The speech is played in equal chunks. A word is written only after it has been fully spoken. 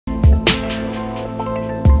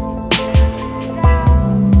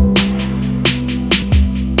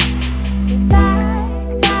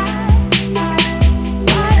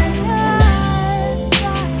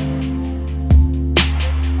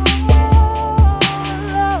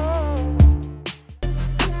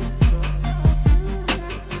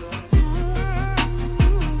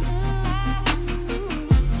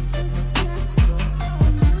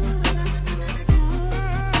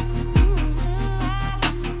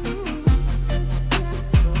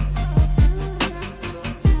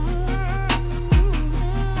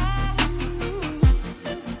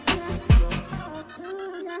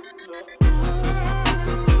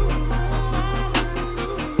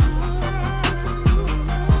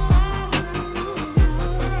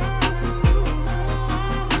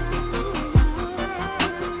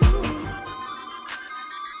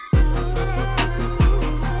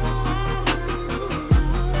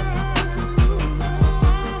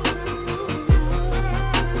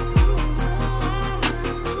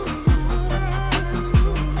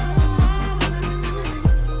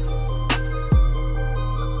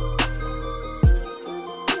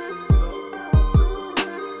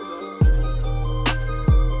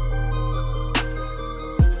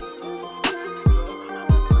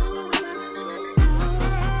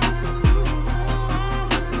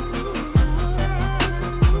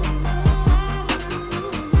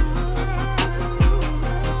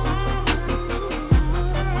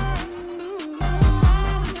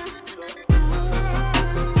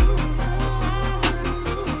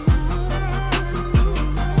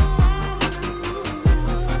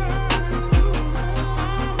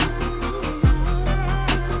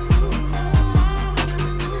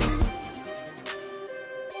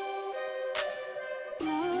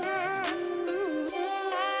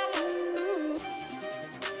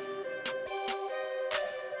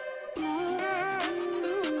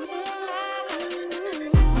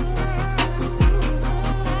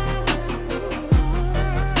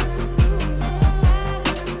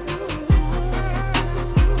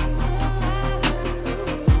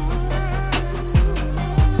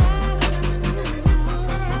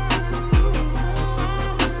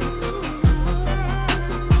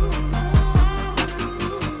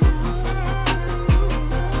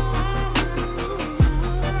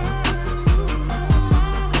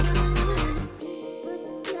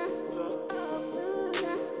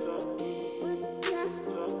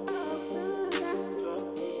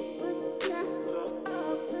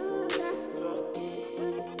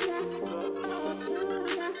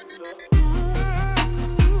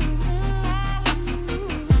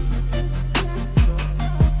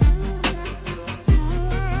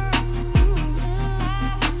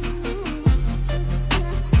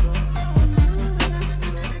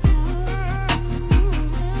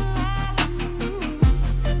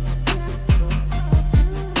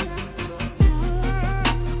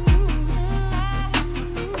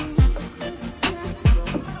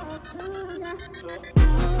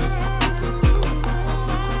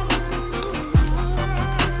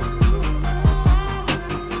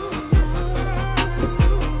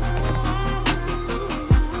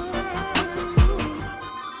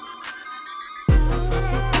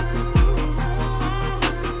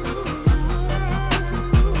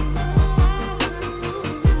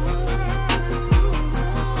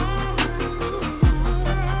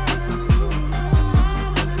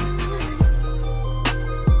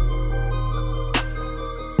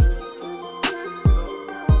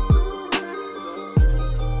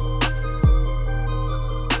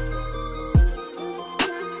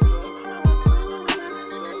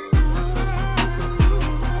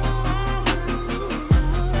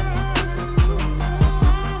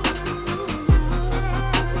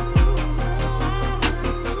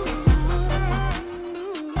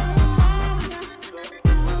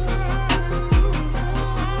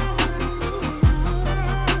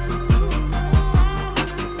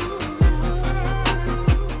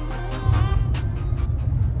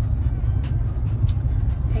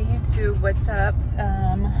YouTube, what's up?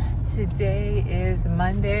 Today is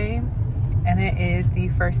Monday and it is the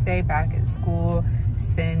first day back at school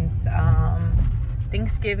since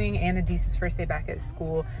Thanksgiving, and Adissa's first day back at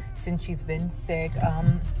school since she's been sick.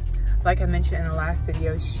 Like I mentioned in the last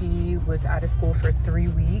video, she was out of school for 3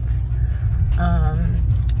 weeks.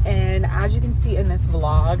 And as you can see in this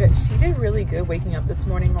vlog, she did really good waking up this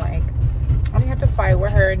morning. Like, I didn't have to fight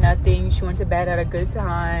with her, nothing. She went to bed at a good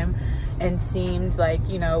time and seemed like,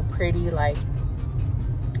 you know, pretty like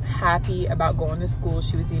happy about going to school.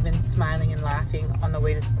 She was even smiling and laughing on the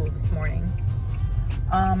way to school this morning.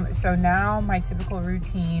 So now my typical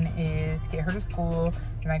routine is get her to school,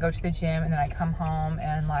 then I go to the gym, and then I come home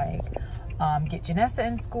and like get Janessa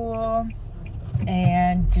in school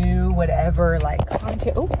and do whatever like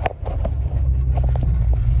content,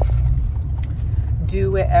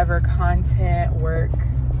 do whatever content work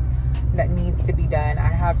that needs to be done. I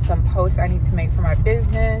have some posts I need to make for my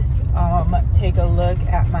business, take a look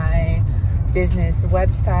at my business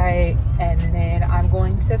website, and then I'm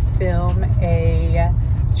going to film a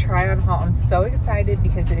try on haul. I'm so excited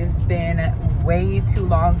because it has been way too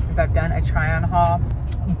long since I've done a try on haul,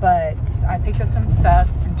 but I picked up some stuff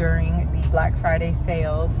during the Black Friday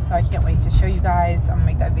sales, so I can't wait to show you guys. I'm gonna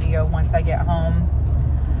make that video once I get home,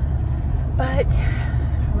 but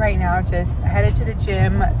right now just headed to the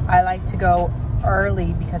gym. I like to go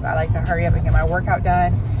early because I like to hurry up and get my workout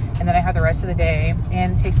done, and then I have the rest of the day,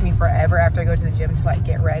 and it takes me forever after I go to the gym to like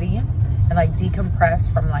get ready and like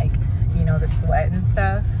decompress from like, you know, the sweat and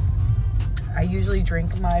stuff. I usually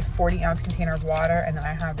drink my 40-ounce container of water, and then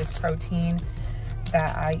I have this protein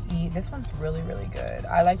that I eat. This one's really, really good.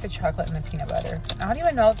 I like the chocolate and the peanut butter. I don't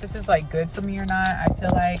even know if this is like good for me or not. I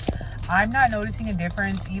feel like I'm not noticing a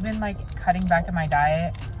difference, even like cutting back in my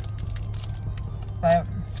diet, but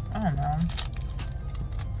I don't know.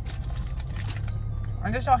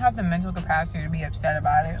 I just don't have the mental capacity to be upset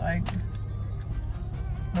about it. Like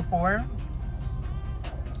before,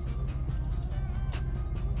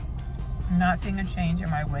 not seeing a change in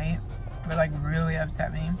my weight would like really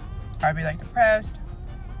upset me. I'd be like depressed,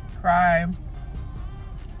 cry.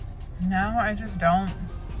 Now I just don't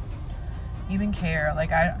even care. Like,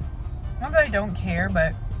 not that I don't care,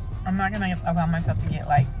 but I'm not gonna allow myself to get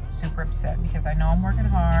like super upset because I know I'm working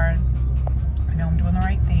hard. I know I'm doing the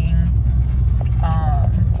right thing. I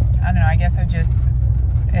don't know, I guess I just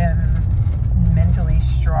am mentally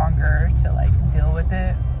stronger to like deal with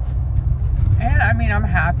it. And I mean, I'm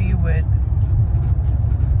happy with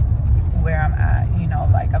where I'm at, you know,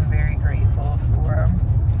 like I'm very grateful for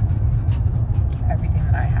everything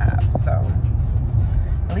that I have. So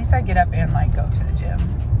at least I get up and like go to the gym.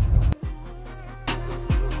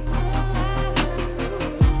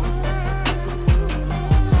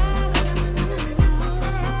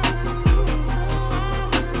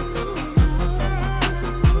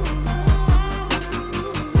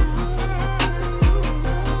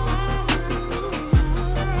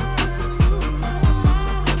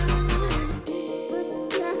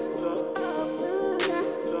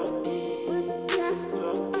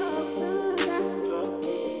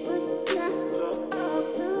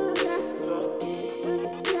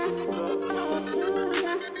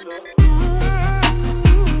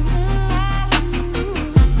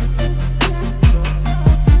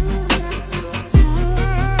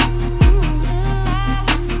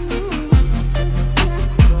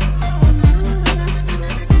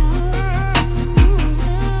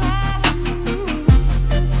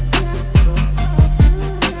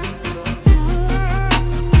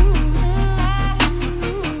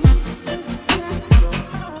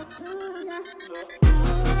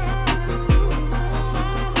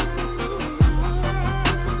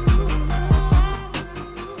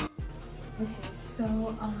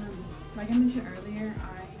 Like I mentioned earlier,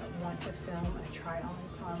 I want to film a try on,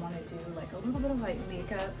 so I want to do like a little bit of like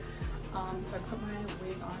makeup. So I put my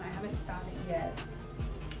wig on. I haven't styled it yet,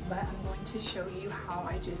 but I'm going to show you how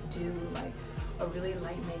I just do like a really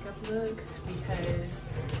light makeup look,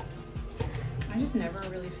 because I just never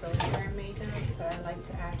really feel like wearing makeup, but I like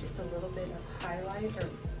to add just a little bit of highlights or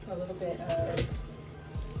a little bit of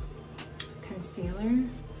concealer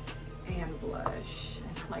and blush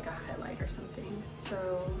and like a highlight or something.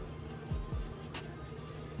 So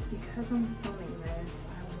because I'm filming this,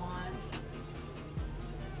 I want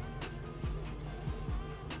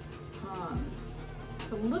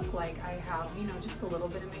to look like I have, you know, just a little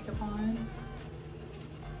bit of makeup on.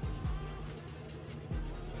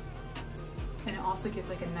 And it also gives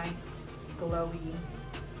like a nice glowy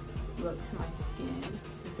look to my skin.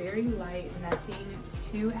 It's very light, nothing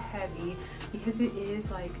too heavy, because it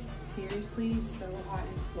is like seriously so hot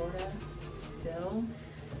in Florida still.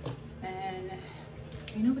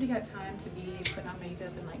 ain't nobody got time to be putting on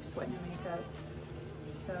makeup and like sweating in makeup.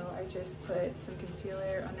 So I just put some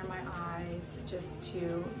concealer under my eyes just to,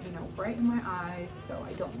 you know, brighten my eyes so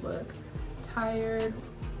I don't look tired.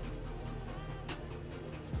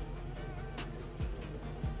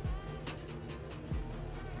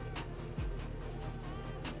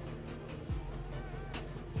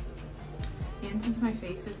 And since my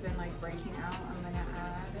face has been like breaking out, I'm gonna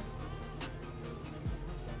add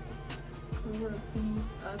more of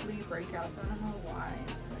these ugly breakouts. I don't know why.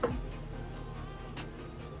 It's like,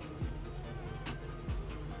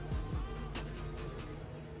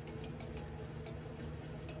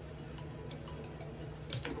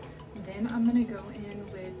 then I'm gonna go in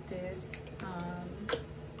with this,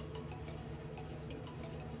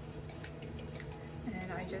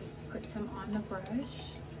 and I just put some on the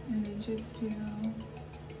brush and then just do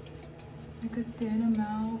like a thin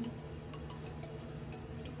amount.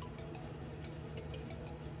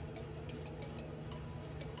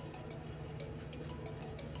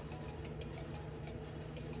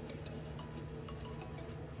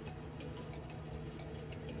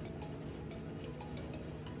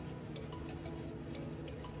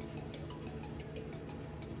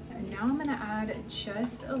 Now I'm gonna add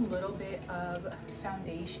just a little bit of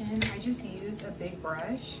foundation. I just use a big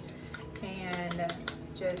brush and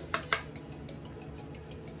just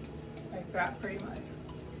like that pretty much.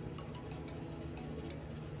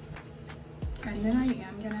 And then I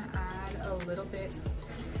am gonna add a little bit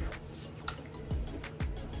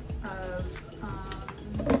of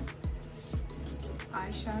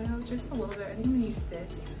eyeshadow, just a little bit. I think I'm gonna use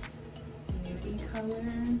this nudie color.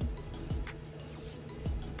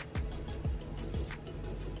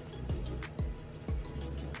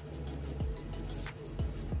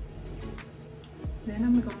 Then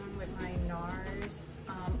I'm going with my NARS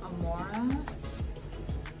Amora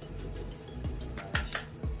brush.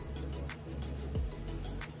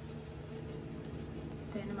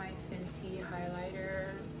 Then my Fenty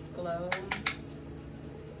highlighter Glow.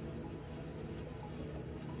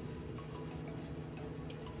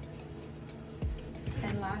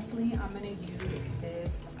 And lastly, I'm going to use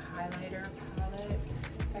this highlighter palette.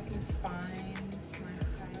 If I can find my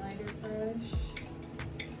highlighter brush.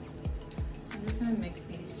 I'm just gonna mix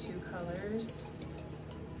these two colors.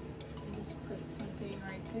 Just put something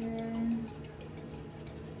right there.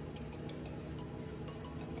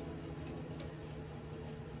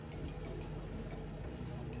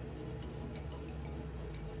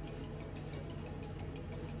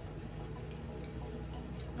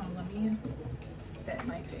 Oh, let me set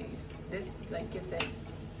my face. This like gives it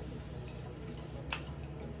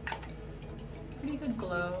pretty good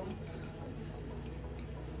glow.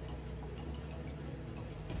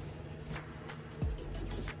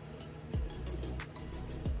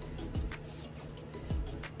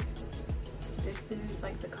 This is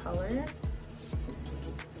like the color.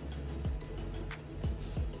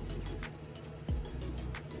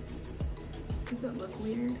 Does it look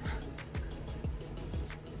weird?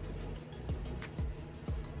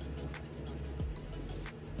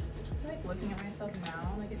 I like looking at myself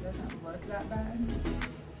now, like it doesn't look that bad.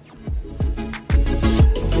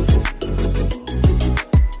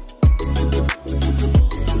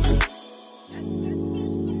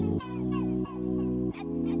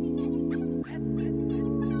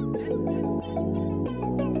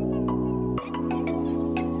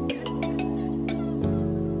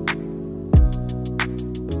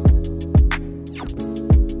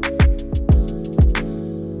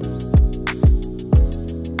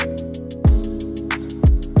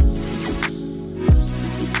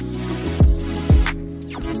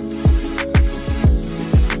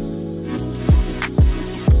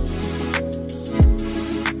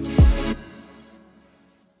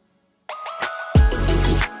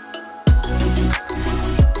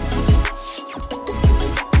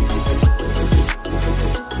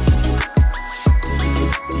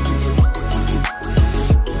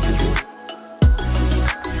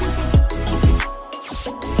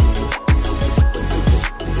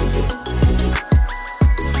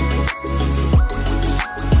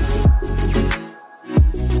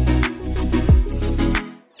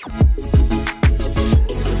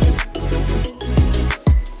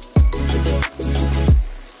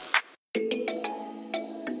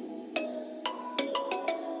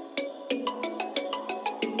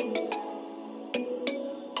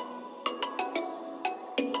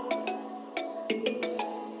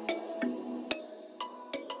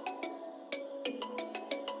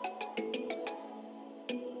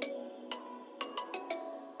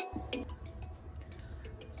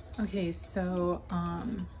 Okay, so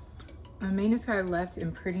my main mascara left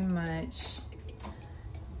and pretty much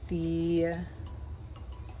the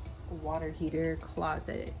water heater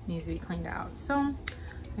closet needs to be cleaned out. So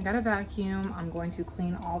I got a vacuum. I'm going to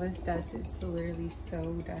clean all this dust. It's literally so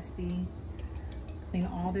dusty. Clean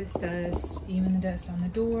all this dust, even the dust on the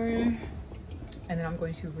door. And then I'm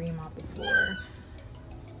going to remop the floor.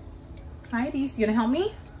 Hi, Adise, you gonna help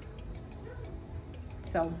me?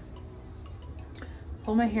 So,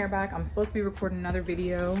 pull my hair back. I'm supposed to be recording another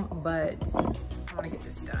video, but I wanna get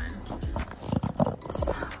this done.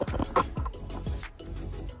 So.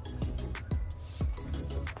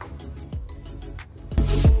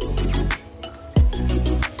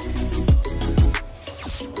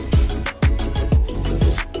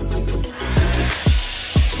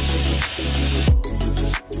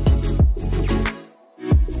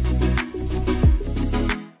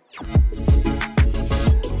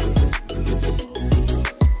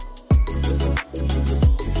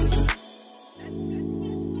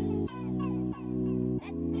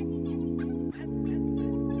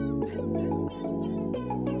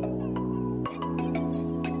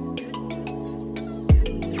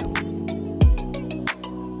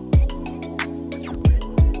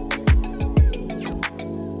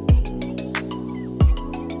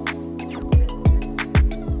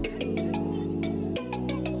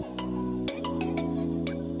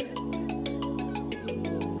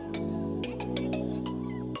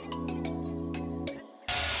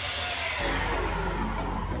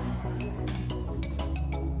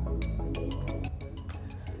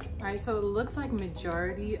 Alright, so it looks like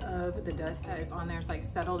majority of the dust that is on there is like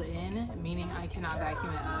settled in, meaning I cannot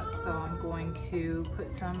vacuum it up. So I'm going to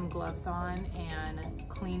put some gloves on and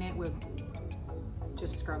clean it with,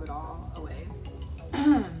 just scrub it all away.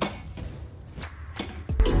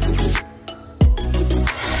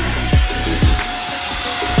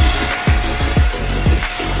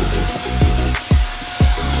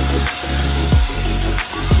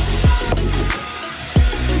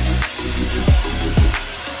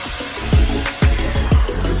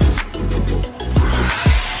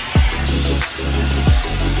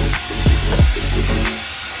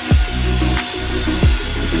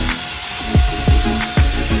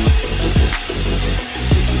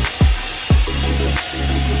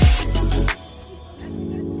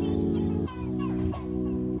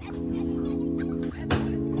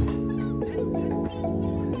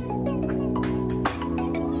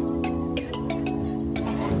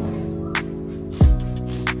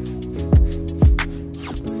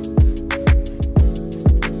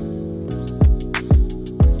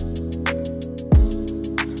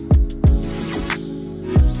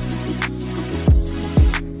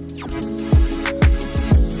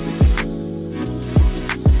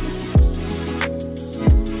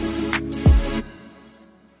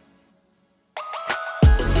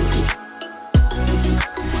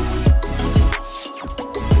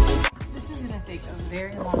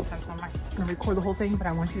 Very long time, so I'm not gonna record the whole thing, but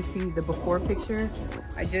I want you to see the before picture.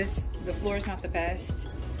 The floor is not the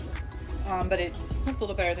best, but it looks a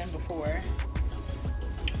little better than before.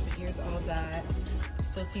 So here's all of that.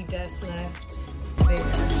 Still see dust left there.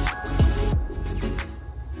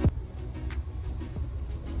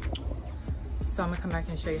 So I'm gonna come back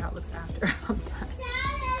and show you how it looks after I'm done.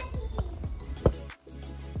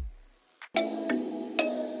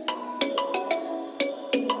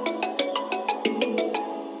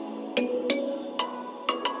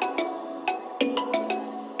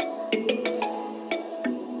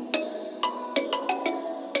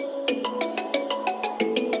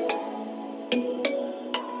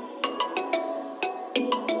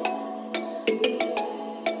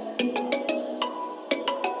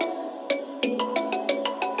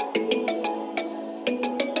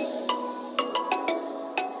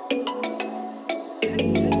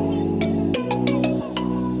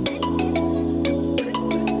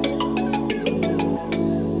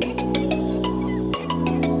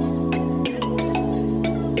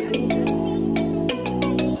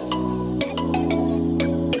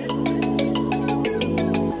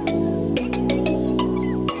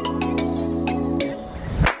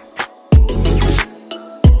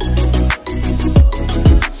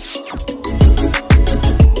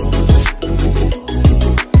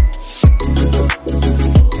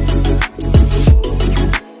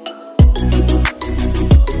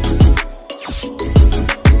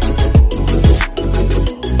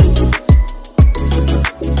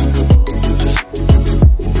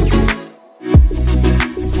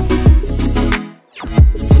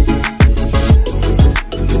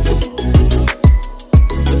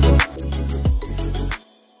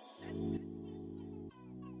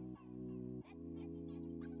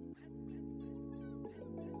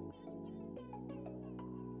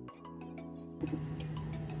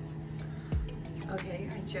 Okay,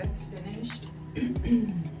 I just finished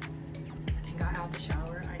and got out the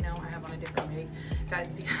shower. I know I have on a different wig.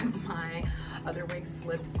 That's because my other wig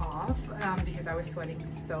slipped off because I was sweating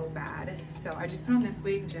so bad. So I just put on this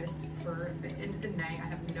wig just for the end of the night. I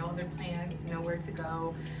have no other plans, nowhere to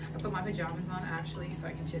go. I put my pajamas on actually so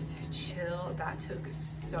I can just chill. That took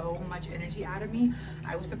so much energy out of me.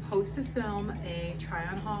 I was supposed to film a try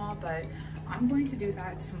on haul, but I'm going to do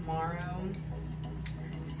that tomorrow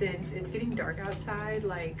since it's getting dark outside.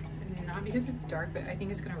 Like, not because it's dark, but I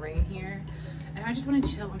think it's gonna rain here. And I just want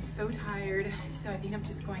to chill. I'm so tired, so I think I'm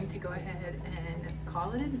just going to go ahead and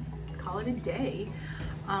call it a day.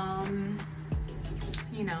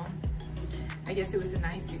 You know, I guess it was a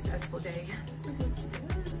nice, successful day.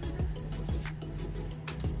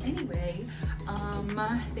 Anyway,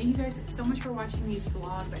 thank you guys so much for watching these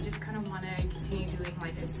vlogs. I just kind of want to continue doing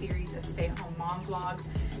like a series of stay-at-home mom vlogs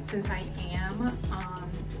since I am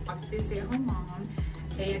obviously a stay-at-home mom.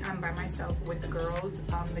 And I'm by myself with the girls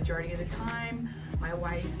majority of the time. My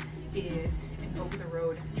wife is an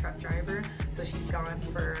over-the-road truck driver, so she's gone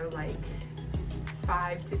for like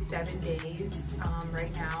 5 to 7 days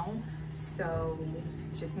right now. So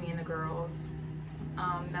it's just me and the girls.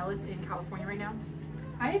 Mella's in California right now.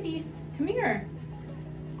 Hi, Adise, come here.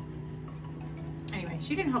 Anyway,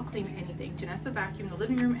 she didn't help clean anything. Janessa vacuumed the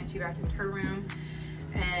living room and she vacuumed her room,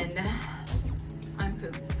 and I'm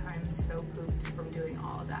pooped. I'm so pooped from doing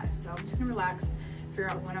all of that. So I'm just gonna relax,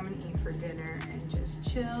 figure out what I'm gonna eat for dinner, and just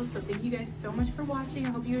chill. So thank you guys so much for watching.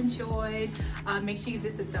 I hope you enjoyed. Make sure you give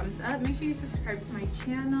this a thumbs up. Make sure you subscribe to my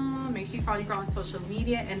channel. Make sure you follow me on social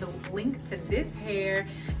media, and the link to this hair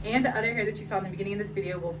and the other hair that you saw in the beginning of this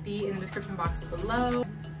video will be in the description box below.